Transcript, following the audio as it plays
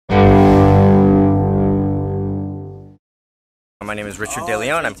My name is Richard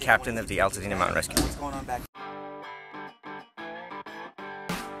DeLeon. I'm captain of the Altadena Mountain Rescue. What's going on back?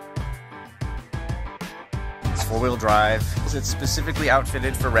 It's four-wheel drive. It's specifically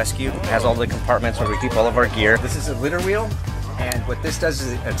outfitted for rescue. It has all the compartments where we keep all of our gear. This is a litter wheel, and what this does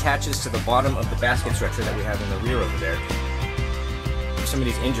is it attaches to the bottom of the basket stretcher that we have in the rear over there. If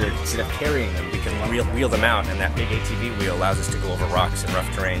somebody's injured, instead of carrying them, we can wheel them out, and that big ATV wheel allows us to go over rocks and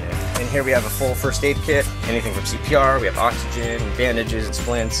rough terrain. And here we have a full first aid kit, anything from CPR, we have oxygen, bandages, and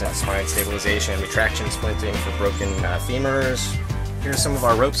splints, and spine stabilization, retraction splinting for broken femurs. Here's some of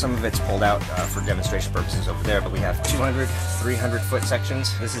our rope. Some of it's pulled out for demonstration purposes over there, but we have 200, 300-foot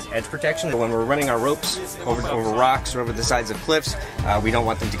sections. This is edge protection. But when we're running our ropes over rocks or over the sides of cliffs, we don't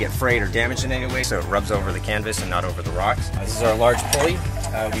want them to get frayed or damaged in any way, so it rubs over the canvas and not over the rocks. This is our large pulley.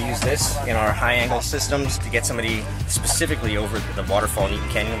 We use this in our high-angle systems to get somebody specifically over the waterfall in Eaton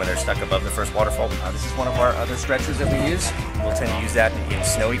Canyon when they're stuck above the first waterfall. This is one of our other stretchers that we use. We'll tend to use that in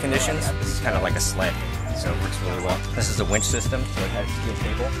snowy conditions. This is kind of like a sled, so it works really well. This is a winch system, so it has a steel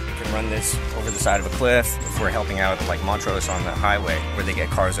cable. You can run this over the side of a cliff. If we're helping out like Montrose on the highway where they get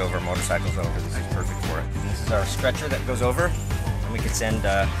cars over, motorcycles over, this is perfect for it. And this is our stretcher that goes over, and we can send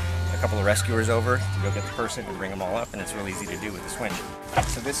a couple of rescuers over to go get the person and bring them all up, and it's real easy to do with this winch.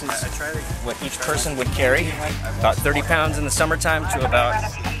 So this is what each person would carry, about 30 pounds in the summertime to about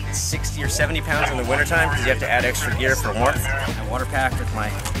 60 or 70 pounds in the wintertime, because you have to add extra gear for warmth. I'm water packed with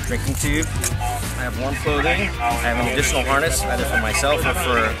my drinking tube. I have warm clothing. I have an additional harness, either for myself or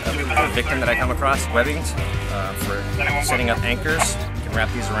for a victim that I come across, webbings, for setting up anchors. You can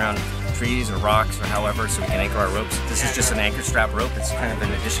wrap these around trees or rocks or however, so we can anchor our ropes. This is just an anchor strap rope. It's kind of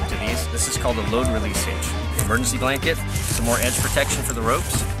an addition to these. This is called a load release hitch. Emergency blanket, some more edge protection for the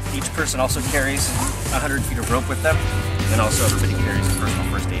ropes. Each person also carries 100 feet of rope with them, and also everybody carries a personal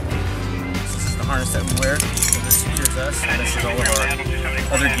first aid kit. This is the harness that we wear, so this secures us, and this is all of our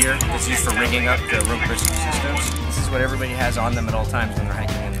other gear that's used for rigging up the rope rescue systems. This is what everybody has on them at all times when they're hiking.